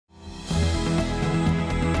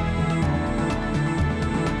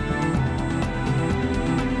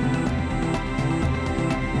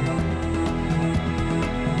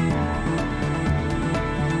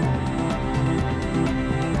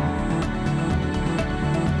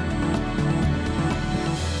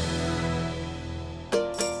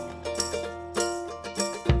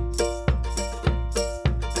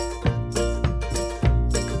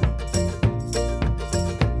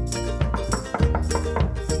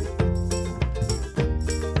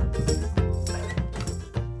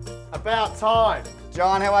time.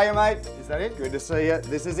 John, how are you, mate? Is that it? Good to see you.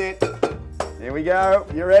 This is it. Here we go.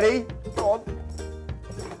 You ready? Go on.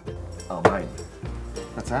 Oh, mate.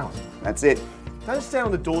 That's ours. That's it. Don't stand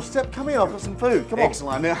on the doorstep. Come here, I've got some food. Come on.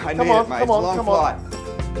 Excellent. I Come need on, it, mate. come on, it's a come long on.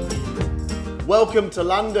 flight. Welcome to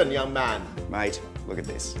London, young man. Mate, look at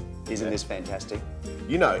this. Isn't this fantastic?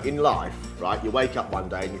 You know, in life, right, you wake up one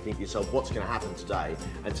day and you think to yourself, what's going to happen today?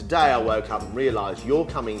 And today I woke up and realised you're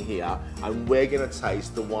coming here and we're going to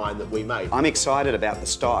taste the wine that we made. I'm excited about the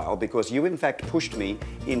style because you in fact pushed me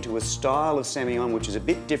into a style of Semillon which is a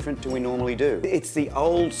bit different to we normally do. It's the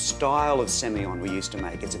old style of Semillon we used to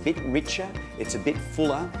make. It's a bit richer, it's a bit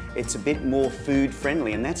fuller, it's a bit more food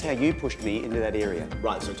friendly, and that's how you pushed me into that area.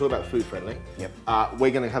 Right, so talk about food friendly. Yep.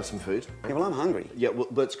 We're going to have some food. Yeah, well, I'm hungry. Yeah, well,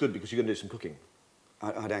 that's good because you're going to do some cooking.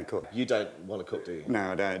 I don't cook. You don't want to cook, do you?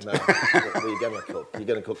 No, I don't. No, well, you're going to cook. You're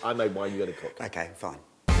going to cook. I made wine, you're going to cook. Okay, fine.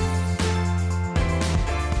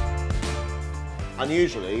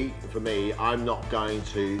 Unusually, for me, I'm not going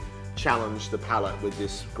to challenge the palate with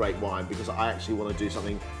this great wine because I actually want to do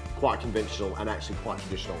something quite conventional and actually quite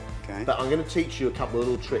traditional. Okay. But I'm going to teach you a couple of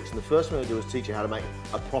little tricks, and the first one I'm going to do is teach you how to make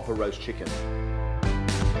a proper roast chicken.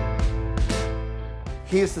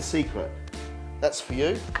 Here's the secret. That's for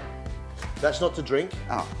you. That's not to drink.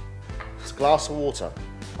 Oh. It's a glass of water.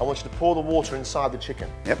 I want you to pour the water inside the chicken.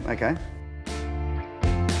 Yep, okay.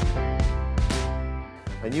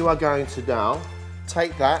 And you are going to now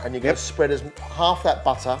take that and you're going to spread half that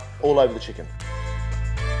butter all over the chicken.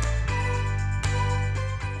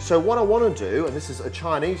 So what I want to do, and this is a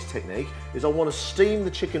Chinese technique, is I want to steam the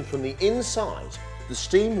chicken from the inside. The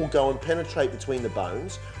steam will go and penetrate between the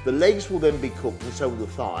bones, the legs will then be cooked and so will the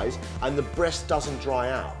thighs, and the breast doesn't dry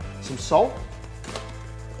out. Some salt.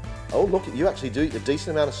 Oh look, you actually do a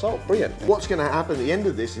decent amount of salt, brilliant. What's going to happen at the end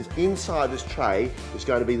of this is inside this tray is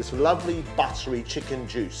going to be this lovely buttery chicken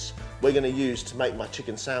juice we're going to use to make my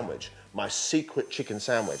chicken sandwich, my secret chicken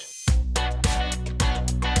sandwich.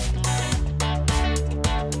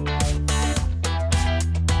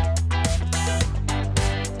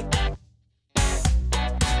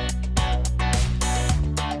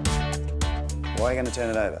 Why are you going to turn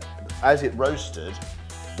it over? As it roasted,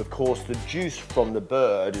 of course, the juice from the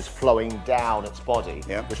bird is flowing down its body,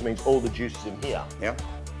 which means all the juice is in here. Yep.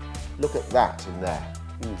 Look at that in there.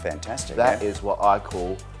 Fantastic. That is what I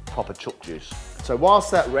call proper chook juice. So whilst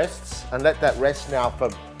that rests, and let that rest now for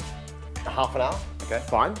half an hour. Okay.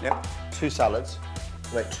 Fine. Yep. 2 salads.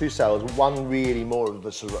 Make 2 salads. One really more of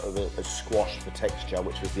a sort of a squash for texture,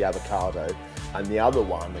 which was the avocado, and the other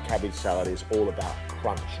one, the cabbage salad, is all about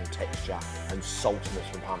crunch and texture and saltiness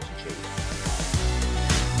from Parmesan cheese.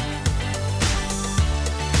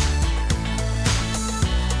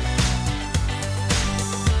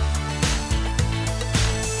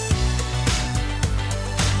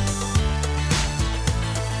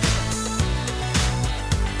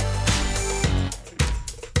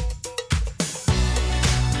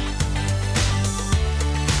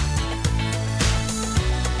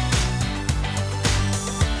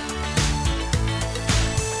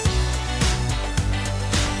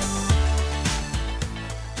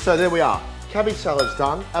 So there we are. Cabbage salad's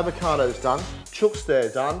done, avocado's done, chooks there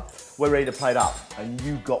done. We're ready to plate up, and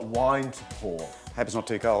you've got wine to pour. Hope it's not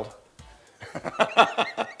too cold.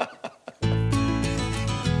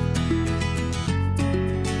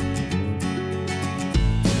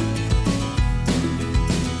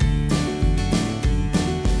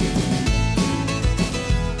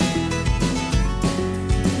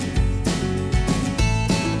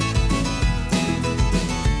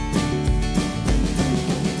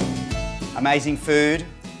 Amazing food.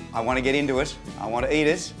 I want to get into it. I want to eat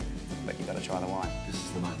it, but you've got to try the wine. This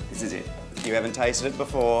is the moment. This is it. You haven't tasted it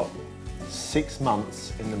before. 6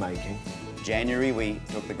 months in the making. January, we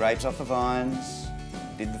took the grapes off the vines,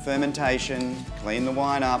 did the fermentation, cleaned the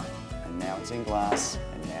wine up, and now it's in glass,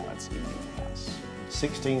 and now it's in your house.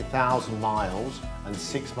 16,000 miles, and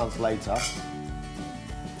 6 months later.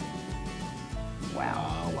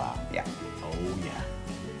 Wow. Oh, wow. Yeah. Oh, yeah.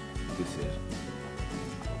 This is.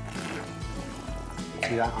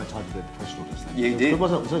 See that? I tried to be professional just then. You did? It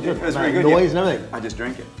wasn't so good. It was very good. Noise and everything. I just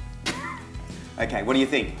drank it. Okay, what do you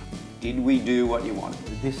think? Did we do what you wanted?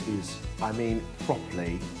 This is, I mean,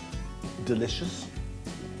 properly delicious,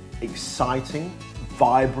 exciting,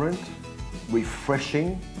 vibrant,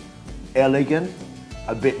 refreshing, elegant,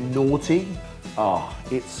 a bit naughty. Oh,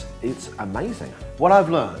 it's amazing. What I've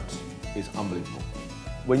learned is unbelievable.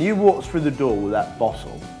 When you walked through the door with that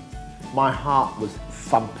bottle, my heart was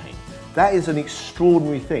thumping. That is an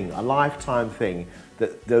extraordinary thing, a lifetime thing,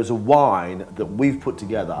 that there's a wine that we've put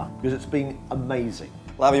together, because it's been amazing.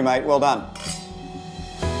 Love you, mate. Well done.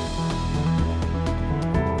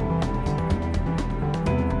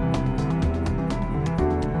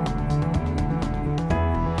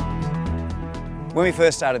 When we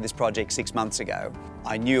first started this project 6 months ago,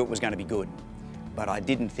 I knew it was going to be good, but I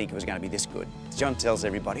didn't think it was going to be this good. John tells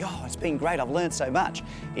everybody, oh, it's been great, I've learned so much.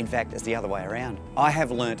 In fact, it's the other way around. I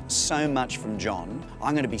have learnt so much from John.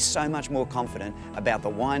 I'm going to be so much more confident about the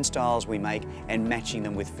wine styles we make and matching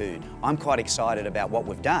them with food. I'm quite excited about what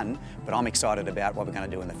we've done, but I'm excited about what we're going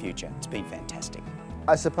to do in the future. It's been fantastic.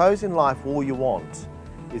 I suppose in life all you want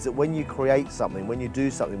is that when you create something, when you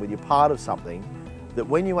do something, when you're part of something, that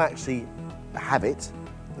when you actually have it,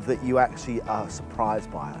 that you actually are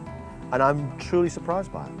surprised by it. And I'm truly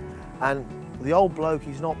surprised by it. And the old bloke,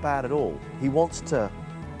 he's not bad at all. He wants to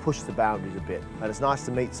push the boundaries a bit. And it's nice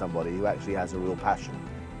to meet somebody who actually has a real passion.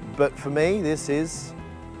 But for me, this is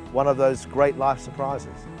one of those great life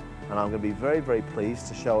surprises. And I'm going to be very, very pleased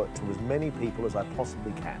to show it to as many people as I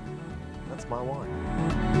possibly can. That's my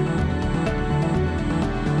wine.